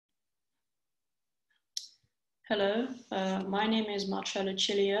Hello, my name is Marcella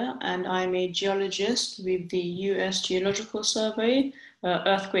Cilia, and I'm a geologist with the U.S. Geological Survey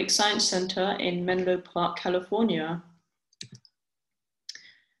Earthquake Science Center in Menlo Park, California.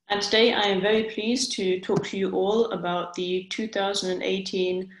 And today I am very pleased to talk to you all about the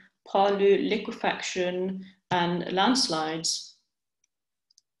 2018 Palu liquefaction and landslides.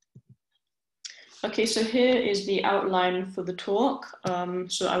 Okay, so here is the outline for the talk.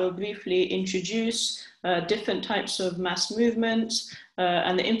 So I will briefly introduce different types of mass movements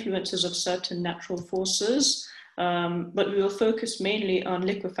and the influences of certain natural forces, but we will focus mainly on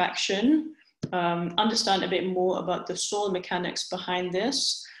liquefaction, understand a bit more about the soil mechanics behind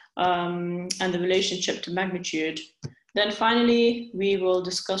this, and the relationship to magnitude. Then finally, we will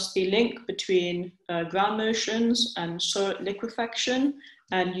discuss the link between ground motions and soil liquefaction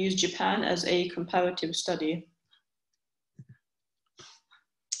and use Japan as a comparative study.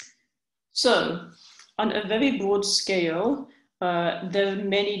 So, on a very broad scale, there are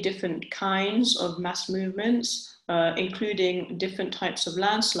many different kinds of mass movements, including different types of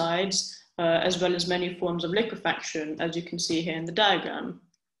landslides, as well as many forms of liquefaction, as you can see here in the diagram.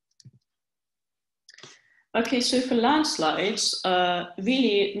 Okay, so for landslides,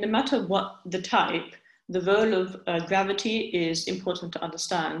 really, no matter what the type, the role of gravity is important to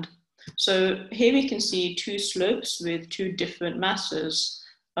understand. So here we can see two slopes with two different masses,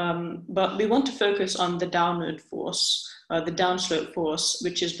 but we want to focus on the downward force, the downslope force,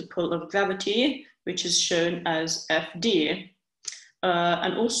 which is the pull of gravity, which is shown as Fd,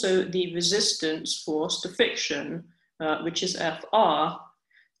 and also the resistance force, the friction, which is Fr.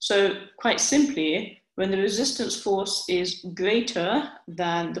 So quite simply, when the resistance force is greater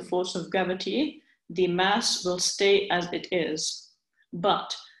than the force of gravity, the mass will stay as it is.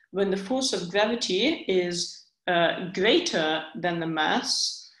 But when the force of gravity is greater than the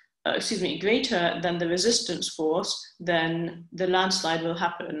mass, greater than the resistance force, then the landslide will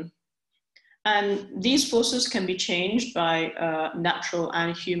happen. And these forces can be changed by natural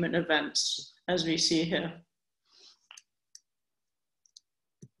and human events, as we see here.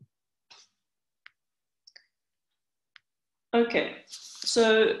 Okay,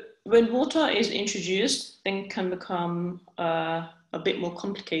 so when water is introduced, things can become a bit more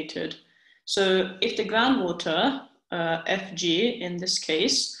complicated. So if the groundwater, Fg in this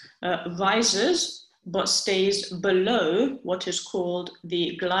case, rises but stays below what is called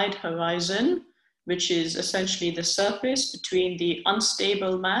the glide horizon, which is essentially the surface between the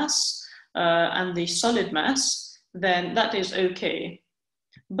unstable mass and the solid mass, then that is okay.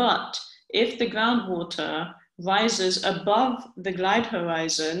 But if the groundwater rises above the glide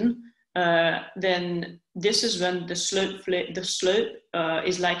horizon, then this is when the slope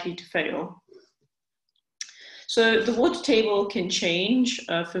is likely to fail. So the water table can change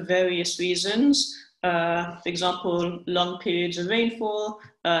for various reasons. For example, long periods of rainfall,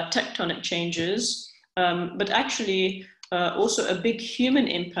 tectonic changes, but actually also a big human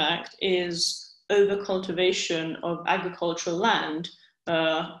impact is overcultivation of agricultural land,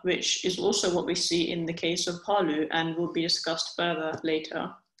 which is also what we see in the case of Palu and will be discussed further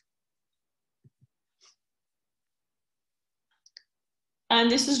later. And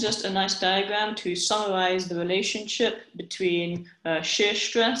this is just a nice diagram to summarize the relationship between shear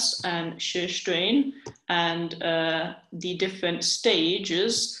stress and shear strain and the different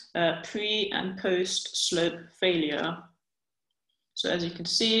stages pre and post slope failure. So as you can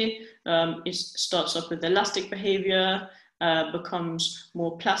see, it starts off with elastic behavior, becomes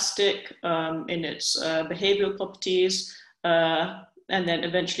more plastic in its behavioral properties, and then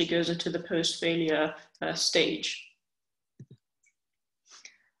eventually goes into the post-failure stage.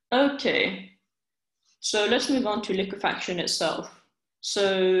 Okay, so let's move on to liquefaction itself.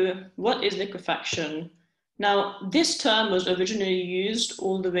 So what is liquefaction? Now, this term was originally used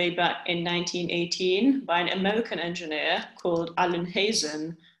all the way back in 1918 by an American engineer called Allen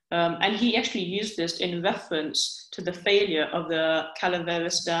Hazen, and he actually used this in reference to the failure of the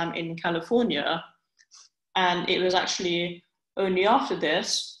Calaveras Dam in California. And it was actually only after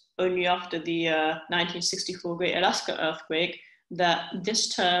this, only after the 1964 Great Alaska Earthquake, that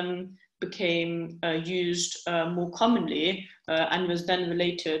this term became used more commonly and was then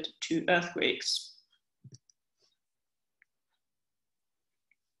related to earthquakes.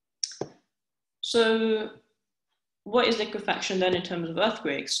 So what is liquefaction then in terms of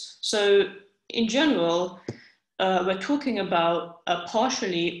earthquakes? So in general, we're talking about a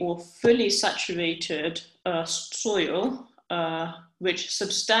partially or fully saturated soil, which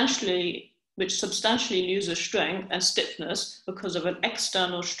substantially loses strength and stiffness because of an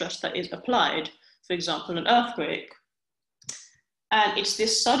external stress that is applied, for example, an earthquake. And it's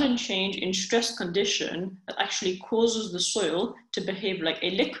this sudden change in stress condition that actually causes the soil to behave like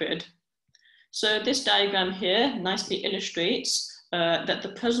a liquid. So this diagram here nicely illustrates that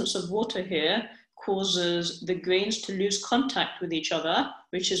the presence of water here causes the grains to lose contact with each other,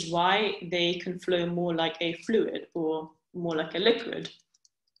 which is why they can flow more like a fluid or more like a liquid.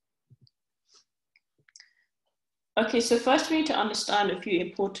 Okay, so first we need to understand a few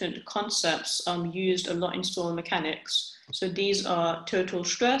important concepts used a lot in soil mechanics. So these are total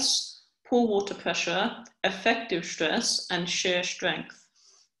stress, pore water pressure, effective stress, and shear strength.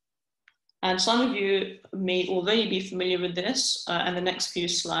 And some of you may already be familiar with this and the next few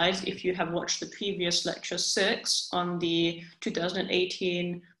slides if you have watched the previous lecture 6 on the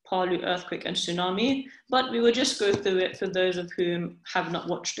 2018 Palu earthquake and tsunami, but we will just go through it for those of whom have not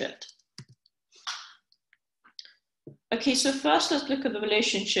watched it. Okay, so first let's look at the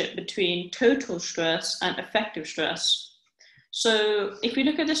relationship between total stress and effective stress. So if we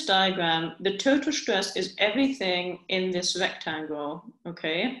look at this diagram, the total stress is everything in this rectangle,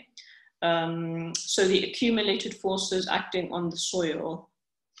 okay? So the accumulated forces acting on the soil.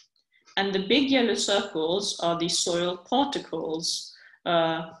 And the big yellow circles are the soil particles.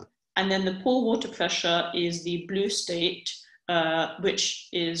 And then the pore water pressure is the blue state, which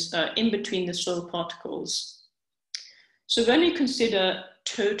is in between the soil particles. So when we consider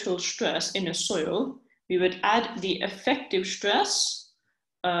total stress in a soil, we would add the effective stress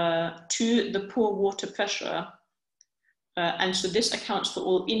to the pore water pressure. And so this accounts for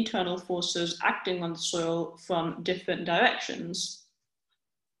all internal forces acting on the soil from different directions.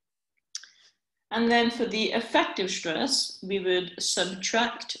 And then for the effective stress, we would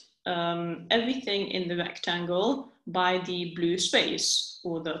subtract everything in the rectangle by the blue space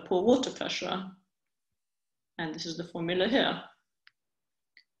or the pore water pressure. And this is the formula here.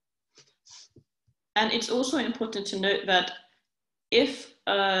 And it's also important to note that if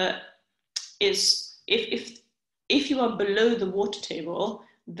you are below the water table,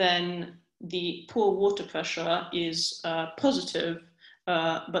 then the pore water pressure is positive,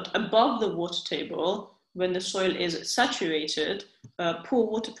 but above the water table, when the soil is saturated, pore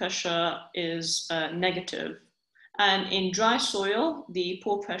water pressure is negative. And in dry soil, the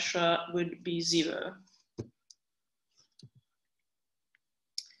pore pressure would be 0.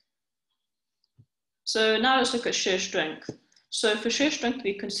 So now let's look at shear strength. So for shear strength,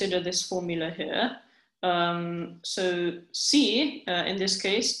 we consider this formula here. So C, in this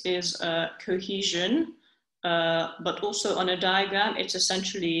case, is cohesion, but also on a diagram, it's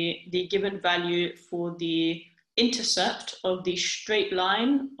essentially the given value for the intercept of the straight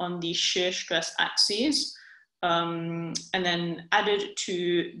line on the shear stress axes, and then added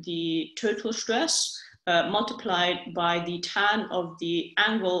to the total stress, multiplied by the tan of the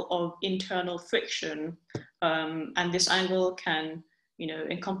angle of internal friction. And this angle can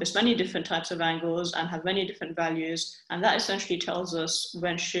encompass many different types of angles and have many different values. And that essentially tells us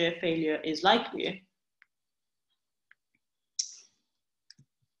when shear failure is likely.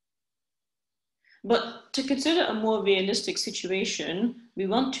 But to consider a more realistic situation, we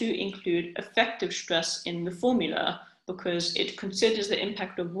want to include effective stress in the formula because it considers the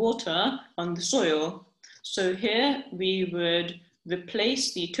impact of water on the soil. So here we would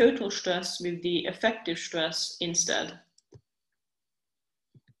replace the total stress with the effective stress instead.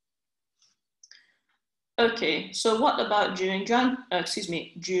 Okay, so what about during ground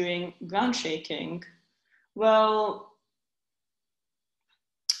shaking? Well,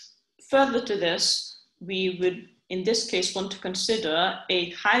 further to this, we would in this case want to consider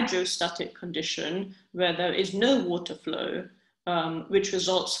a hydrostatic condition where there is no water flow, which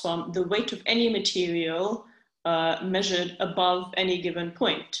results from the weight of any material measured above any given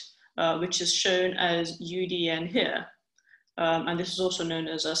point, which is shown as UDN here. And this is also known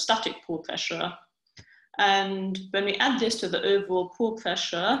as a static pore pressure. And when we add this to the overall pore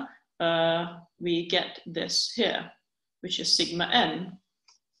pressure, we get this here, which is sigma n.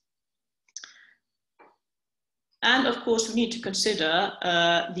 And of course, we need to consider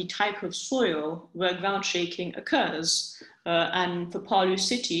the type of soil where ground shaking occurs. And for Palu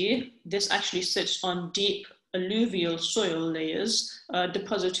City, this actually sits on deep alluvial soil layers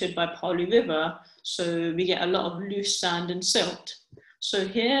deposited by Palu River. So we get a lot of loose sand and silt. So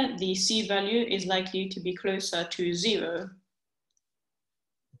here, the C value is likely to be closer to 0.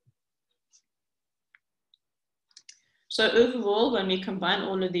 So overall, when we combine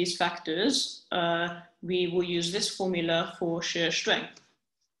all of these factors, we will use this formula for shear strength.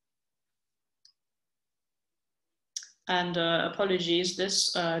 And apologies,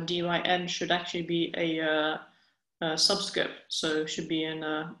 this dyn should actually be a subscript, so it should be in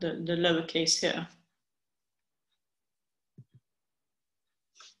the lowercase here.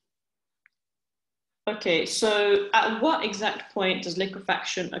 Okay, so at what exact point does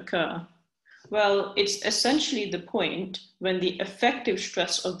liquefaction occur? Well, it's essentially the point when the effective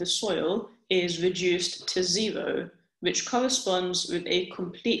stress of the soil is reduced to zero, which corresponds with a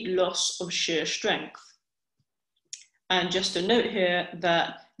complete loss of shear strength. And just a note here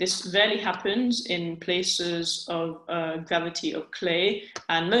that this rarely happens in places of gravity of clay,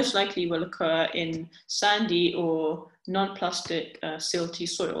 and most likely will occur in sandy or non-plastic silty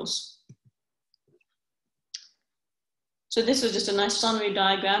soils. So this is just a nice summary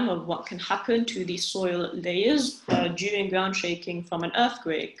diagram of what can happen to the soil layers during ground shaking from an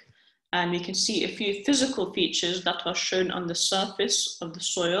earthquake. And we can see a few physical features that are shown on the surface of the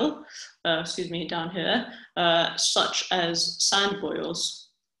soil, down here, such as sand boils.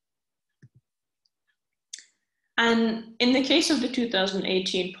 And in the case of the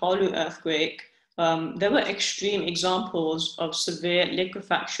 2018 Palu earthquake, there were extreme examples of severe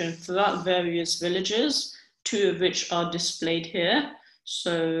liquefaction throughout various villages, two of which are displayed here.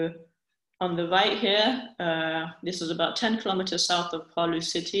 So on the right here, this is about 10 kilometers south of Palu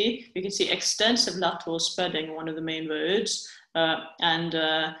city. You can see extensive lateral spreading on one of the main roads, and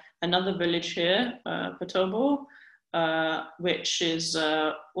another village here, Patobo, which is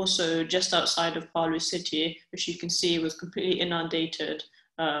also just outside of Palu city, which you can see was completely inundated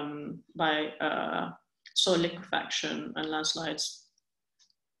by soil liquefaction and landslides.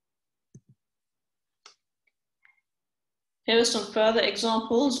 Here are some further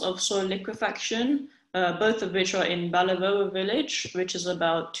examples of soil liquefaction, both of which are in Balaroa village, which is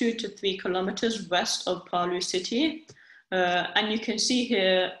about 2 to 3 kilometers west of Palu city. And you can see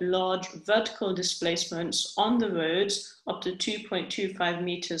here large vertical displacements on the roads up to 2.25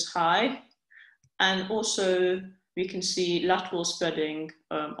 meters high. And also we can see lateral spreading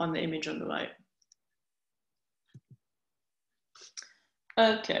on the image on the right.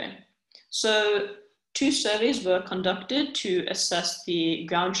 Okay, so 2 surveys were conducted to assess the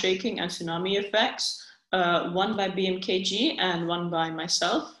ground shaking and tsunami effects, one by BMKG and one by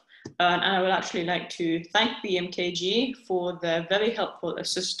myself. And I would actually like to thank BMKG for their very helpful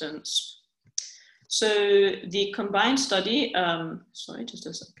assistance. So the combined study, sorry, just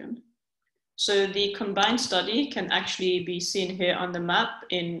a second. So the combined study can actually be seen here on the map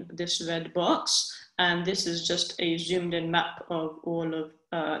in this red box. And this is just a zoomed in map of all of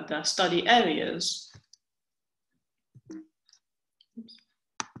the study areas.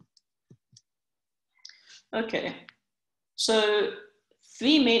 Okay, so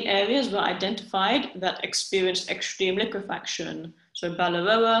 3 main areas were identified that experienced extreme liquefaction. So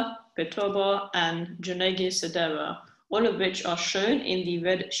Balaroa, Petobo, and Jonegi Sedera, all of which are shown in the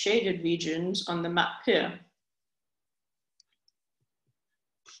red shaded regions on the map here.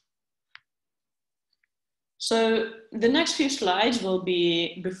 So the next few slides will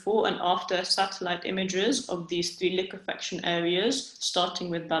be before and after satellite images of these 3 liquefaction areas, starting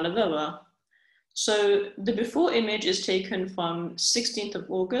with Balaroa. So the before image is taken from 16th of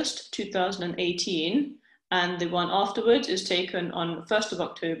August, 2018, and the one afterwards is taken on 1st of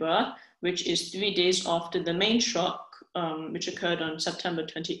October, which is 3 days after the main shock, which occurred on September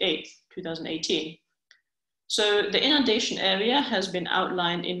 28th, 2018. So the inundation area has been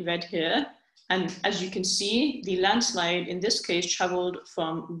outlined in red here. And as you can see, the landslide in this case traveled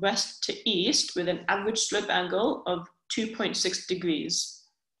from west to east with an average slope angle of 2.6 degrees.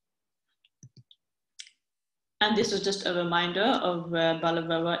 And this is just a reminder of where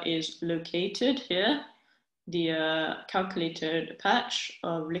Balaroa is located here, the calculated patch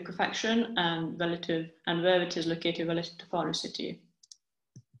of liquefaction and where it is located relative to Palu city.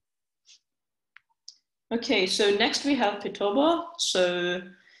 Okay, so next we have Petobo. So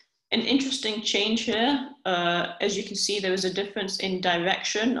an interesting change here. As you can see, there is a difference in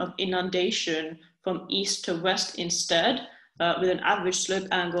direction of inundation from east to west instead, with an average slope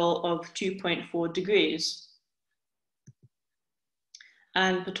angle of 2.4 degrees.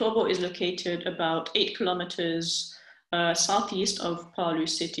 And Petobo is located about 8 kilometers southeast of Palu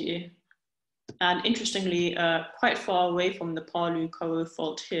city. And interestingly, quite far away from the Palu Coral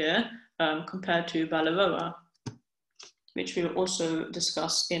Fault here, compared to Balaroa, which we will also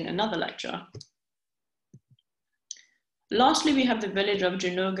discuss in another lecture. Lastly, we have the village of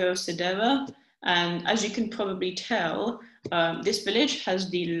Jonogo Sedera. And as you can probably tell, this village has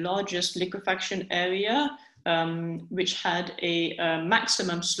the largest liquefaction area, which had a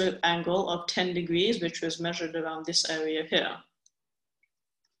maximum slope angle of 10 degrees, which was measured around this area here.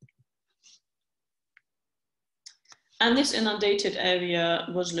 And this inundated area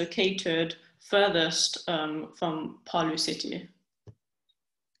was located furthest from Palu city.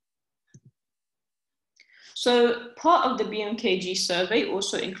 So part of the BMKG survey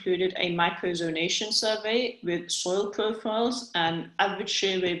also included a microzonation survey with soil profiles and average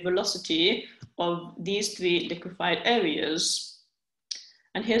shear wave velocity of these 3 liquefied areas.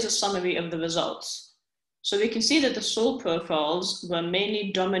 And here's a summary of the results. So we can see that the soil profiles were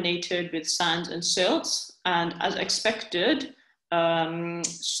mainly dominated with sands and silts, and as expected,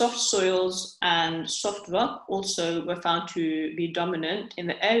 soft soils and soft rock also were found to be dominant in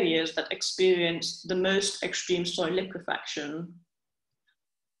the areas that experienced the most extreme soil liquefaction.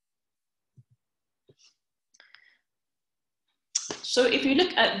 So if you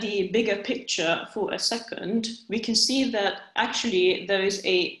look at the bigger picture for a second, we can see that actually there is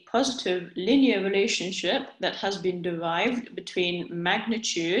a positive linear relationship that has been derived between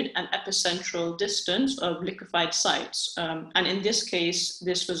magnitude and epicentral distance of liquefied sites. And in this case,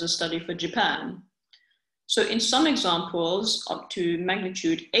 this was a study for Japan. So in some examples, up to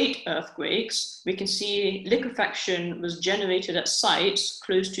magnitude 8 earthquakes, we can see liquefaction was generated at sites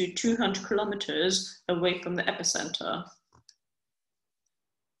close to 200 kilometers away from the epicenter.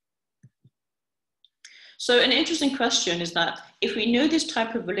 So an interesting question is that if we know this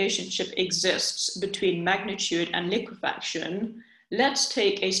type of relationship exists between magnitude and liquefaction, let's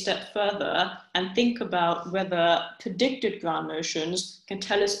take a step further and think about whether predicted ground motions can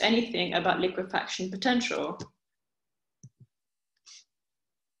tell us anything about liquefaction potential.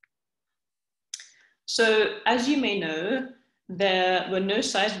 So as you may know, there were no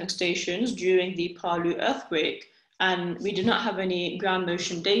seismic stations during the Palu earthquake, and we did not have any ground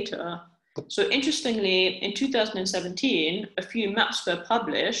motion data. So interestingly, in 2017, a few maps were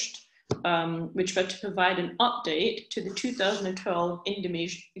published, which were to provide an update to the 2012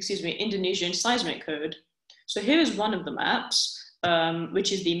 Indonesian seismic code. So here is one of the maps,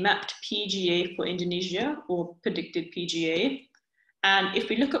 which is the mapped PGA for Indonesia, or predicted PGA. And if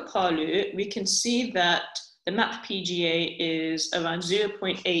we look at Palu, we can see that the mapped PGA is around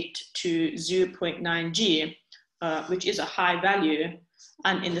 0.8 to 0.9 G, which is a high value.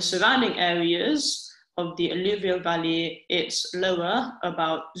 And in the surrounding areas of the alluvial valley, it's lower,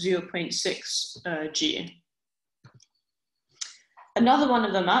 about 0.6 G. Another one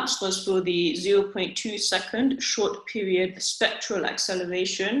of the maps was for the 0.2 second short period spectral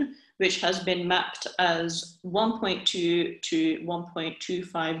acceleration, which has been mapped as 1.2 to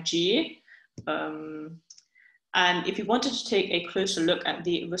 1.25 G. And if you wanted to take a closer look at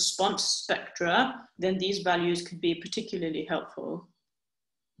the response spectra, then these values could be particularly helpful.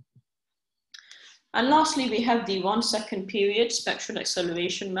 And lastly, we have the 1 second period spectral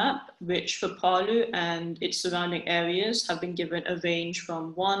acceleration map, which for Palu and its surrounding areas have been given a range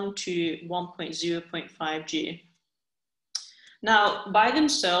from 1 to 1.0.5 G. Now, by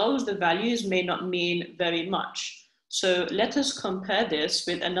themselves, the values may not mean very much. So let us compare this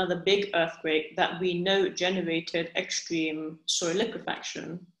with another big earthquake that we know generated extreme soil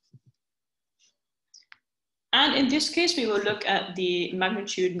liquefaction. And in this case, we will look at the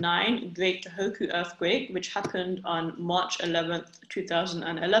magnitude 9 Great Tohoku earthquake, which happened on March 11th,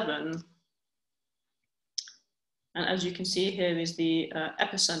 2011. And as you can see, here is the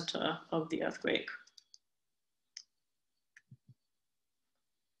epicenter of the earthquake.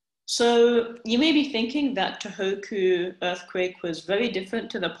 So you may be thinking that Tohoku earthquake was very different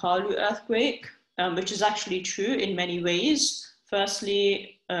to the Palu earthquake, which is actually true in many ways.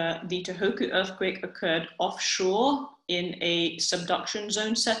 Firstly, the Tohoku earthquake occurred offshore in a subduction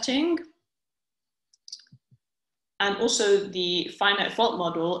zone setting. And also the finite fault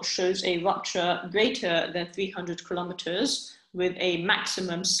model shows a rupture greater than 300 kilometers with a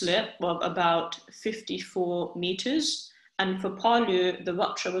maximum slip of about 54 meters. And for Palu, the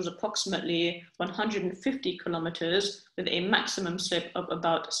rupture was approximately 150 kilometers with a maximum slip of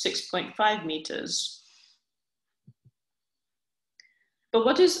about 6.5 meters. But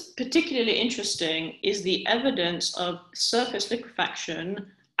what is particularly interesting is the evidence of surface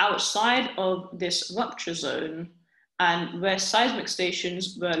liquefaction outside of this rupture zone and where seismic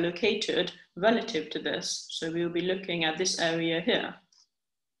stations were located relative to this. So we will be looking at this area here.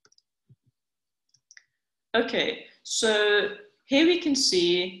 Okay, so here we can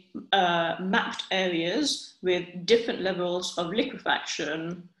see mapped areas with different levels of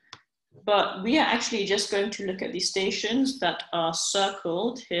liquefaction. But we are actually just going to look at the stations that are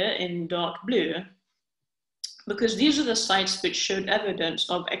circled here in dark blue, because these are the sites which showed evidence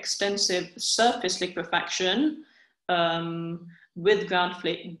of extensive surface liquefaction with ground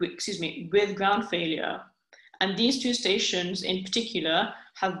failure. And these two stations in particular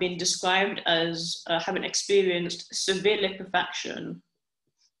have been described as having experienced severe liquefaction.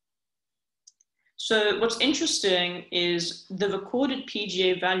 So what's interesting is the recorded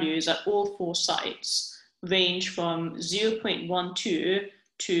PGA values at all 4 sites range from 0.12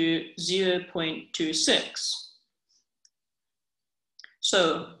 to 0.26.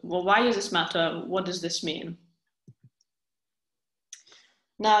 So, well, why does this matter? What does this mean?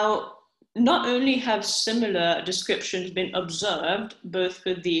 Now, not only have similar descriptions been observed, both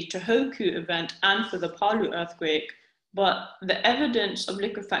for the Tohoku event and for the Palu earthquake, but the evidence of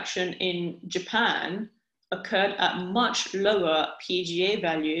liquefaction in Japan occurred at much lower PGA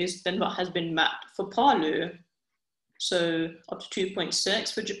values than what has been mapped for Palu. So up to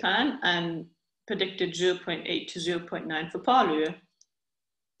 2.6 for Japan and predicted 0.8 to 0.9 for Palu.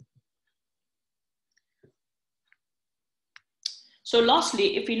 So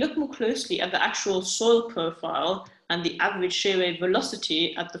lastly, if we look more closely at the actual soil profile and the average shear wave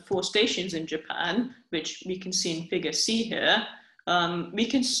velocity at the 4 stations in Japan, which we can see in figure C here, we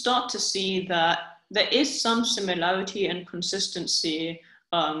can start to see that there is some similarity and consistency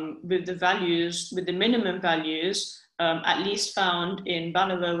with the values, with the minimum values, at least found in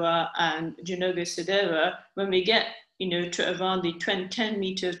Balaroa and Junogo-Sidera, when we get to around the 10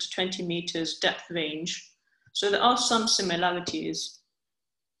 meters to 20 meters depth range. So there are some similarities.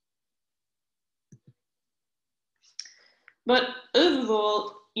 But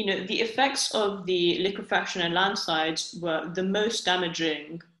overall, the effects of the liquefaction and landslides were the most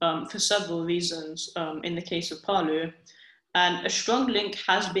damaging for several reasons in the case of Palu. And a strong link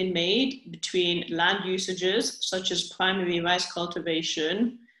has been made between land usages, such as primary rice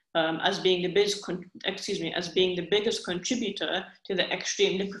cultivation, as being the biggest contributor to the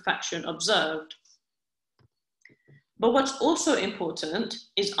extreme liquefaction observed. But what's also important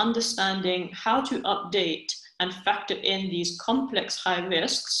is understanding how to update and factor in these complex high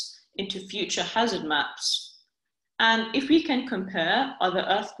risks into future hazard maps. And if we can compare other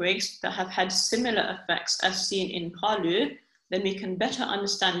earthquakes that have had similar effects as seen in Palu, then we can better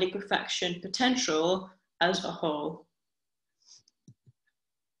understand liquefaction potential as a whole.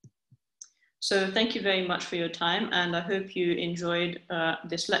 So thank you very much for your time, and I hope you enjoyed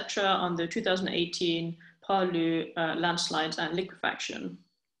this lecture on the 2018 Palu landslides and liquefaction.